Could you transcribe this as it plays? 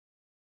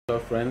Hello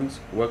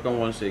friends, welcome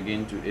once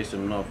again to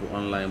Asimnofu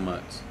Online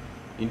Maths.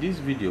 In this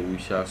video, we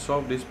shall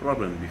solve this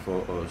problem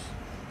before us.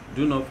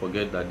 Do not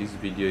forget that this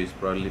video is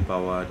proudly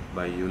powered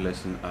by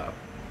YouLesson app.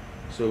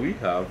 So we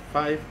have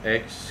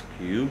 5x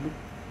cubed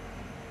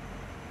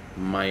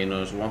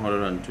minus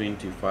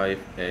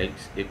 125x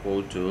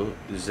equal to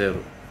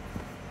 0.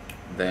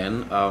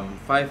 Then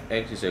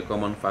 5x is a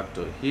common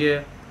factor.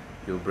 Here,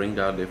 you bring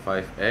out the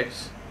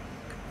 5x.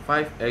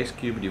 5x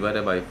cubed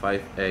divided by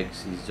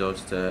 5x is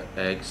just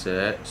x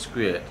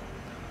squared,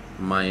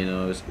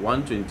 minus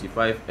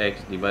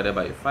 125x divided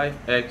by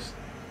 5x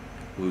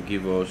will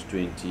give us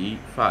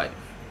 25.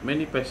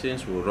 Many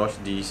persons will rush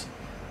this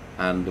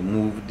and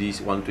move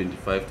this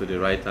 125 to the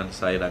right hand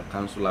side and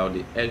cancel out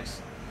the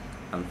x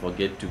and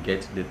forget to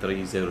get the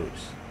three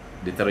zeros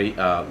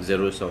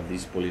of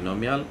this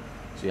polynomial.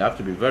 So you have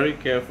to be very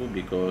careful,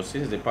 because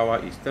since the power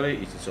is 3,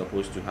 it is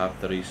supposed to have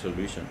 3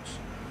 solutions.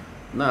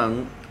 Now,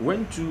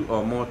 when two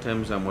or more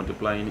terms are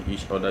multiplying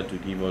each other to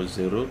give us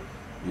 0,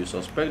 you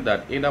suspect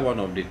that either one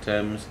of the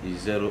terms is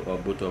 0 or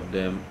both of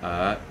them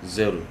are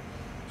 0.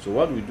 So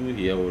what we do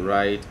here, we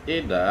write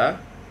either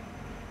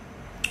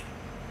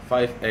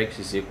 5x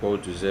is equal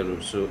to 0,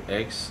 so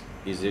x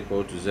is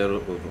equal to 0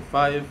 over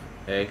 5,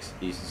 x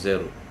is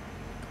 0,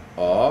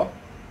 or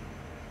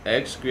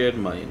x squared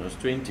minus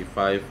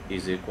 25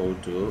 is equal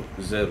to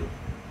 0.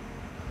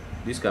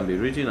 This can be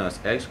written as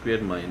x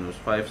squared minus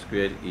 5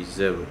 squared is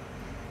 0.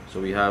 So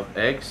we have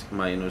x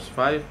minus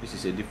 5, this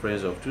is a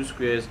difference of 2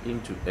 squares,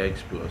 into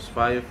x plus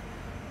 5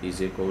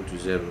 is equal to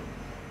 0.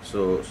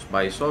 So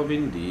by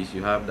solving this,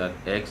 you have that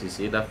x is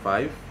either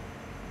 5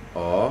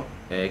 or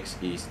x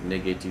is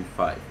negative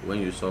 5.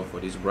 When you solve for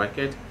this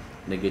bracket,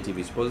 negative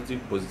is positive,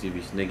 positive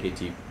is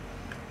negative.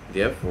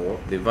 Therefore,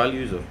 the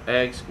values of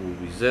x will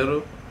be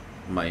 0,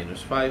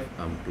 minus 5,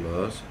 and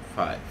plus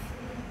 5.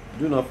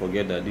 Do not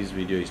forget that this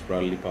video is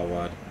proudly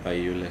powered by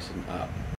YouLesson app.